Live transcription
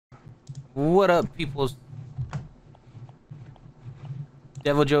What up, peoples?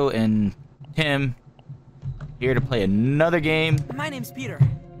 Devil Joe and Tim here to play another game. My name's Peter.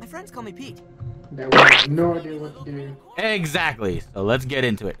 My friends call me Pete. That we have no idea what to do. Exactly. So let's get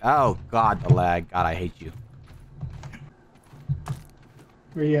into it. Oh God, the lag. God, I hate you.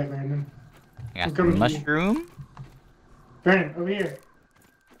 Where you at, Brandon? I got some mushroom. Brandon, over here.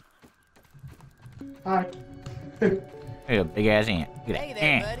 Hi. Hey, a big ass ant. Look at Hey that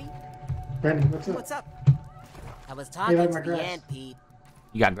there, ant. buddy. Brandon, what's up? What's up? I was talking like to my the grass? ant, Pete.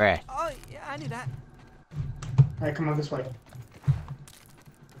 You got grass. Oh, yeah, I knew that. Alright, come on this way.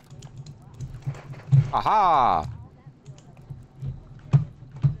 Aha!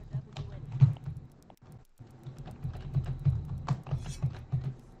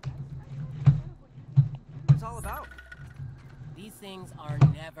 What's it all about? These things are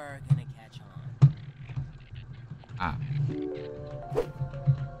never gonna catch on. Ah.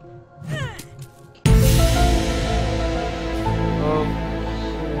 Oh.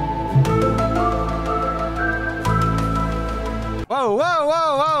 Whoa, whoa,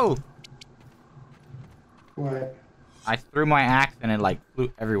 whoa, whoa! What? I threw my axe and it like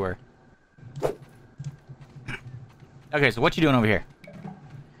flew everywhere. Okay, so what you doing over here?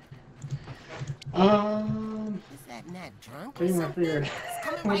 Is that not drunk I or think I something? figured It's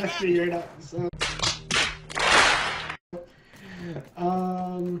coming I right at figured it out. So,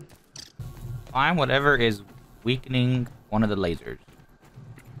 Find whatever is weakening one of the lasers.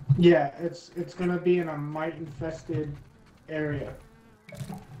 yeah, it's gonna be in a mite infested area.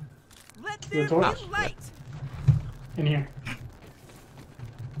 Let The there be torch. light! In here.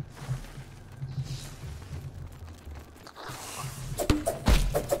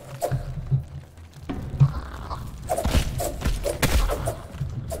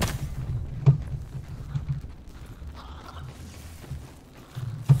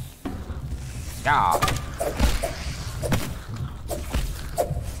 Yeah.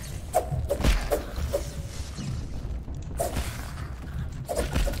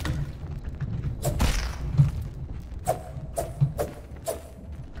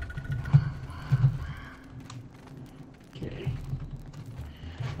 Okay.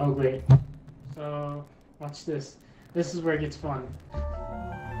 Oh great. So watch this. This is where it gets fun.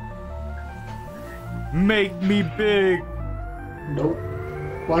 Make me big. Nope.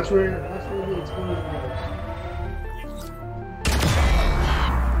 Watch where the explosion goes.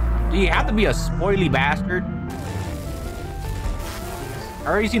 Do you have to be a spoily bastard? I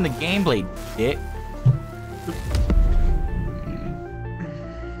already seen the gameplay, dick.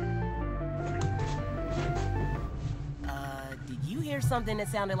 Did you hear something that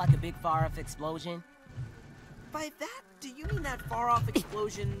sounded like a big far-off explosion? By that, do you mean that far-off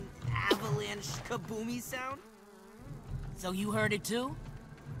explosion, avalanche, kaboomy sound? So you heard it too?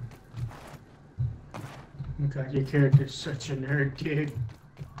 Oh god, your character's such a nerd, dude.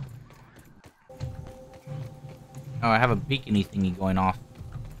 Oh, I have a beacony thingy going off.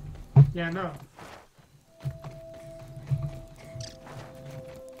 Yeah, no.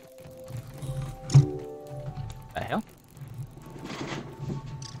 The hell?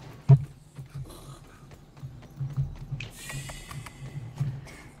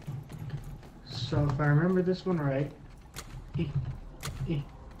 So if I remember this one right,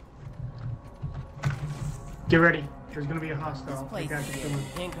 get ready. There's gonna be a This hostile. place I got is you. getting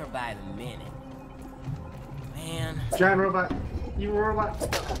pinker by the minute. Man, Giant robot. You robot.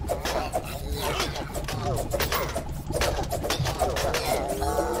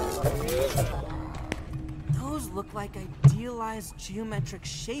 Those look like idealized geometric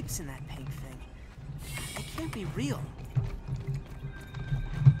shapes in that pink thing. They can't be real.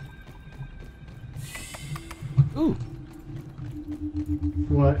 Ooh,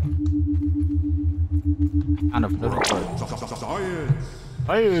 What? kind of little Science!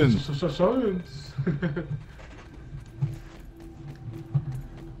 Science. Science.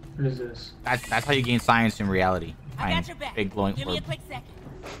 What is this? That's how you gain science in reality. I got your back. Big glowing Give me a orb. quick second.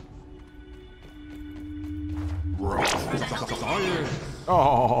 Science!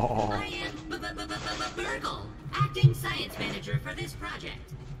 Oh. I am Burgle, acting science manager for this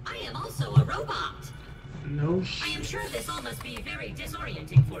project. I am also a robot. No I am shit. sure this all must be very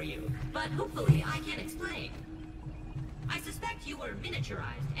disorienting for you, but hopefully I can explain. I suspect you were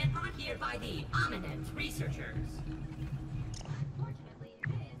miniaturized and brought here by the Ominent researchers. Unfortunately,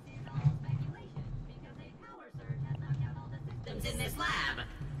 this is all speculation, because a power surge has knocked out all the systems in this lab.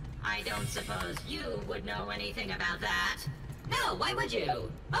 I don't suppose you would know anything about that. No, why would you?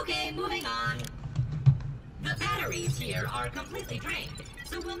 Okay, moving on. The batteries here are completely drained,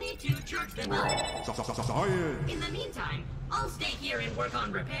 so we'll need to charge them up. Science! In the meantime, I'll stay here and work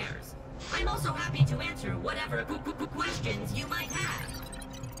on repairs. I'm also happy to answer whatever questions you might have.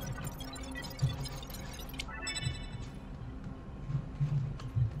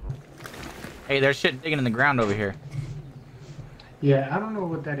 Hey, there's shit digging in the ground over here. Yeah, I don't know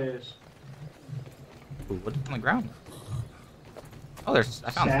what that is. Ooh, what's on the ground? Oh, there's.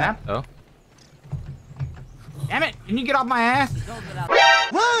 I found Sap. snap though. Damn it! Can you get off my ass?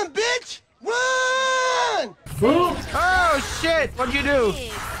 Run, bitch! Run! Ooh. Oh shit! What'd you do?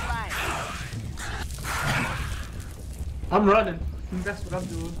 I'm running. That's what I'm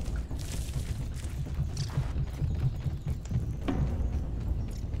doing.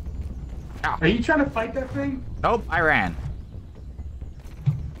 Ow. Are you trying to fight that thing? Nope, I ran.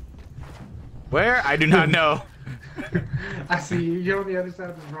 Where? I do not know. I see you. You're on the other side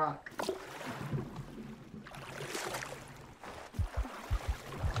of this rock.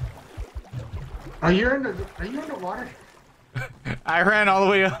 Are you underwater? I ran all the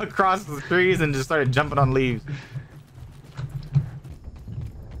way across the trees and just started jumping on leaves.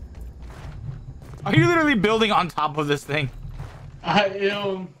 Are you literally building on top of this thing? I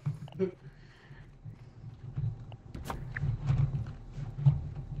am.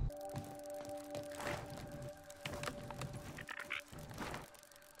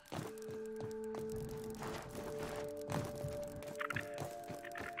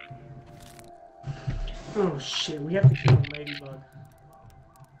 Oh shit, we have to kill a ladybug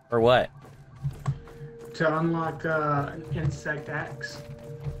Or what? to unlock an insect axe.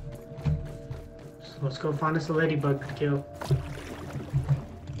 So let's go find us a ladybug to kill.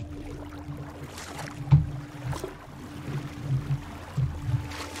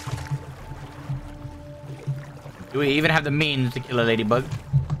 Do we even have the means to kill a ladybug?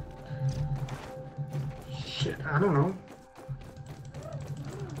 Shit, I don't know.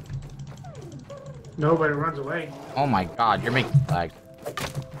 No, but it runs away. Oh my god, you're making lag.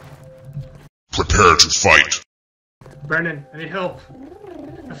 Prepare to fight. Brendan, I need help.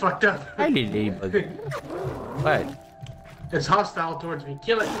 I fucked up. I need ladybug. What? It's hostile towards me.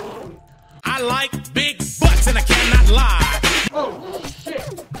 Kill it. I like big butts and I cannot lie. Oh, shit.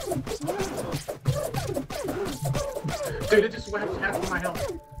 Dude, it just whacked half of my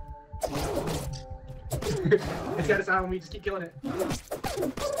health. It's got its eye on me. Just keep killing it.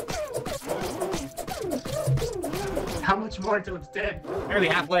 How much more until it's dead? Barely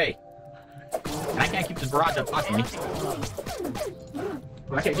halfway. And I can't keep this barrage up fucking me.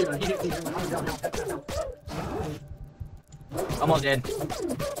 Well, I can't do that. He hit me. Almost dead.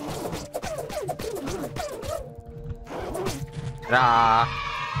 Ta-da!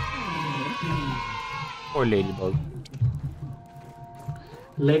 Poor ladybug.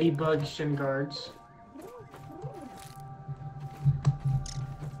 Ladybug shin guards.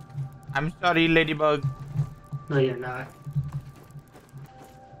 I'm sorry, ladybug. No, you're not.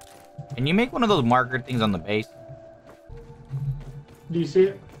 Can you make one of those marker things on the base? Do you see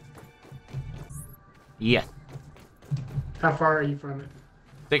it? Yes. How far are you from it?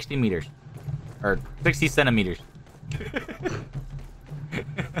 60 meters. Or 60 centimeters.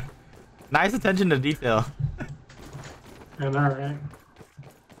 Nice attention to detail. I know, right?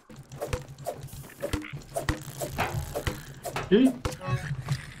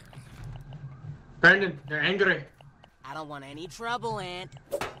 Brandon, they're angry. I don't want any trouble, Aunt.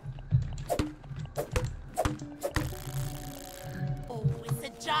 Oh, it's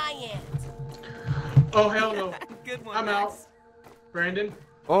a giant. Oh, hell no. Good one, I'm out. Brandon,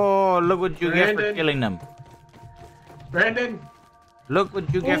 Oh, look what you get for Brandon. killing them. Brandon. Look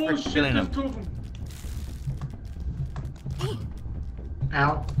what you get Oh, for shit, killing there's them. 2 of them.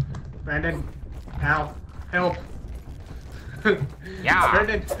 Ow. Brandon. Ow. Help. Yeah.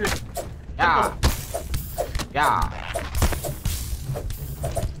 Brandon. Yeah. Yeah.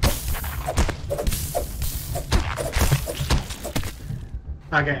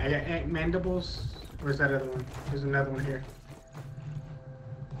 Okay, I got mandibles. Where's that other one? There's another one here.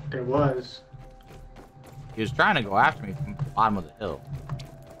 There was. He was trying to go after me from the bottom of the hill.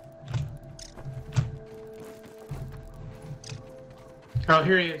 Oh,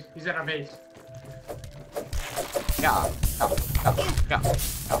 here he is. He's at our base. Yeah. Yeah. Yeah. Yeah.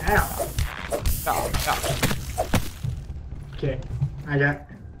 Ow. Yeah. Yeah. Okay, I got.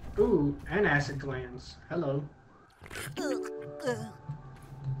 Ooh, and acid glands. Hello.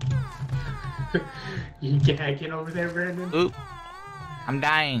 You gagging over there, Brandon? Oop. I'm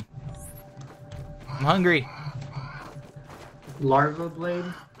dying. I'm hungry. Larva blade?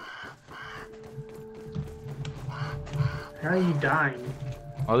 How are you dying?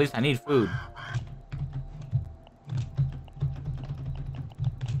 Or at least I need food.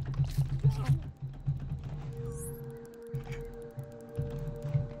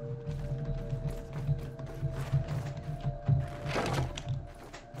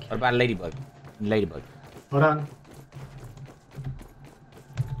 What about a ladybug? Ladybug. Hold on.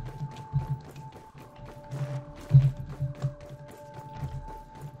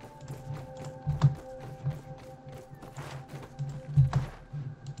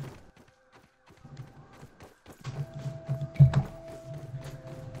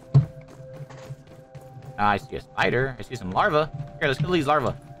 I see a spider. I see some larvae. Here, let's kill these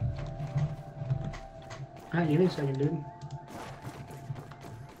larvae. Alright, give me a second, dude.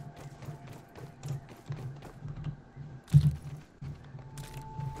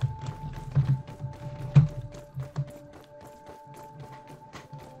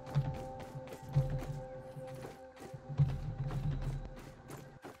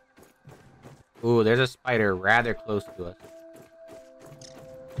 Ooh, there's a spider rather close to us.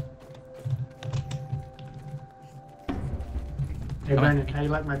 Hey, Brandon, how you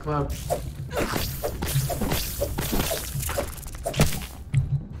like my club?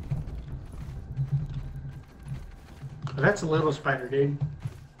 Oh, that's a little spider, dude.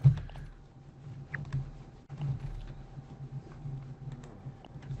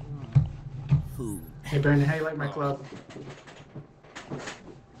 Food. Hey, Brandon, how you like my club?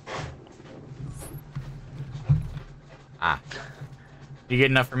 Ah. You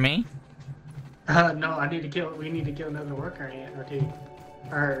get enough for me? No, I need to kill. We need to kill another worker ant or two,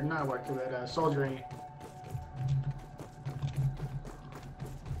 or not worker, but soldier ant.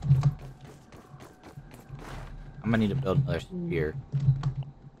 I'm gonna need to build another spear.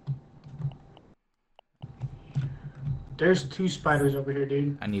 There's 2 spiders over here,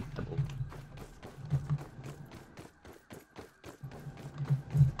 dude. I need pebble.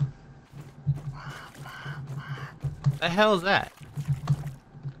 The hell is that?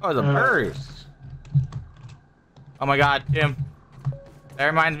 Oh, the bird. Oh my god, Tim. That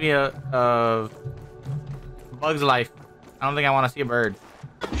reminds me of Bug's Life. I don't think I want to see a bird.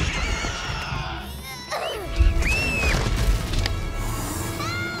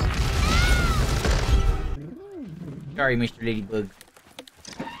 Sorry, Mr. Ladybug.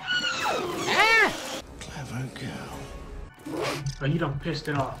 Ah! Clever girl. Oh, you done pissed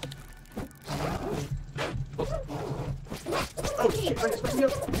it off. Oh shit, let me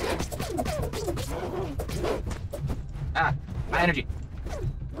up. Ah, my energy.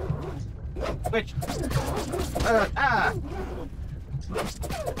 Switch.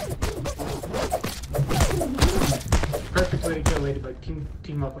 Perfect way to kill Ladybug.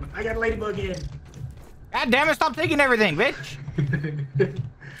 Team up on him. I got Ladybug in. God damn it, stop taking everything, bitch.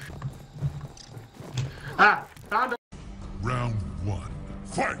 Ah, found him. Round 1.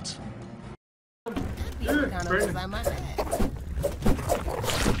 Fight! Dude, Kind of Brandon. beside my head.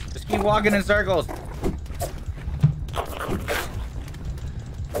 Just keep walking in circles.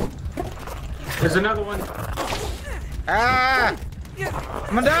 There's another one. Ah!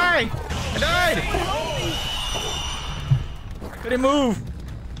 I'm gonna die! I died! I couldn't move.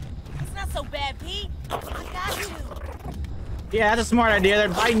 It's not so bad, Pete. I got you. Yeah, that's a smart idea. They're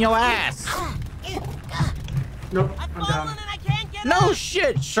biting your ass. Nope, I'm I'm falling down. and I can't get No up.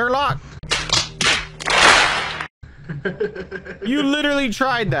 shit, Sherlock. You literally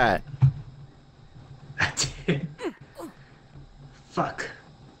tried that. I did. Fuck.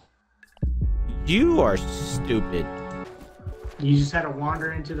 You are stupid. You just had to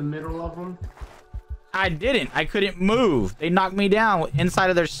wander into the middle of them? I didn't. I couldn't move. They knocked me down inside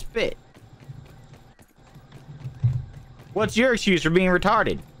of their spit. What's your excuse for being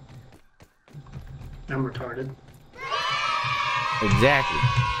retarded? I'm retarded. Exactly.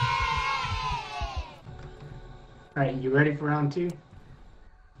 Alright, you ready for round 2?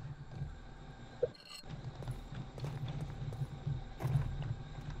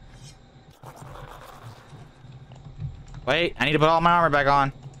 Wait, I need to put all my armor back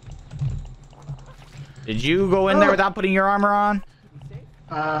on. Did you go in there without putting your armor on?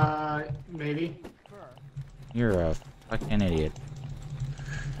 Maybe. You're a fucking idiot.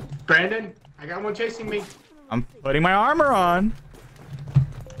 Brandon, I got one chasing me. I'm putting my armor on.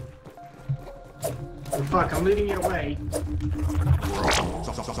 Oh, fuck, I'm leading you away.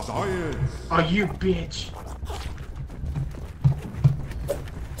 Oh, you bitch.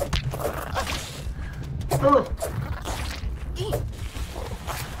 Oh.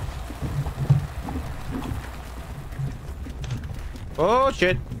 Oh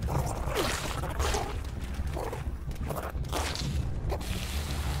shit.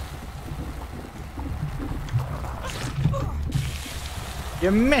 You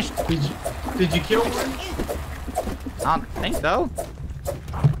missed. Did you kill one? I don't think so.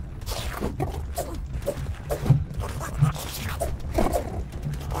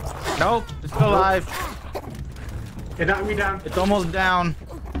 Nope, it's still alive. It knocked me down. It's almost down.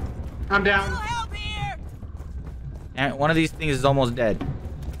 I'm down. Help here! And one of these things is almost dead.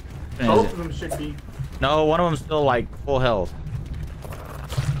 Which one is Both it? of them should be. No, one of them's still like full health.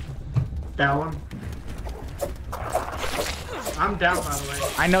 That one. I'm down, by the way.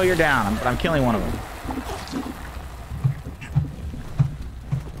 I know you're down, but I'm killing one of them.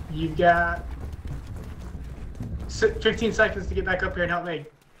 You've got 15 seconds to get back up here and help me.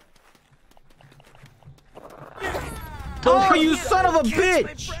 Oh, you son of a Catch my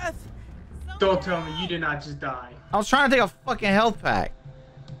bitch! breath. Don't tell me you did not just die. I was trying to take a fucking health pack.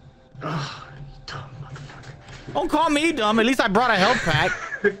 Ugh, you dumb motherfucker. Don't call me dumb. At least I brought a health pack.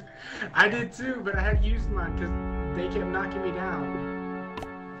 I did too, but I had used mine because they kept knocking me down.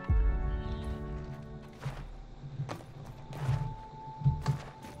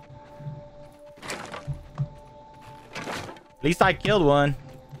 At least I killed one.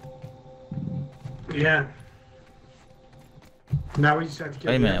 Yeah. Now we just have to kill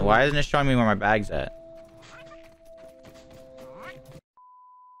Wait a the minute. other Why isn't it showing me where my bag's at?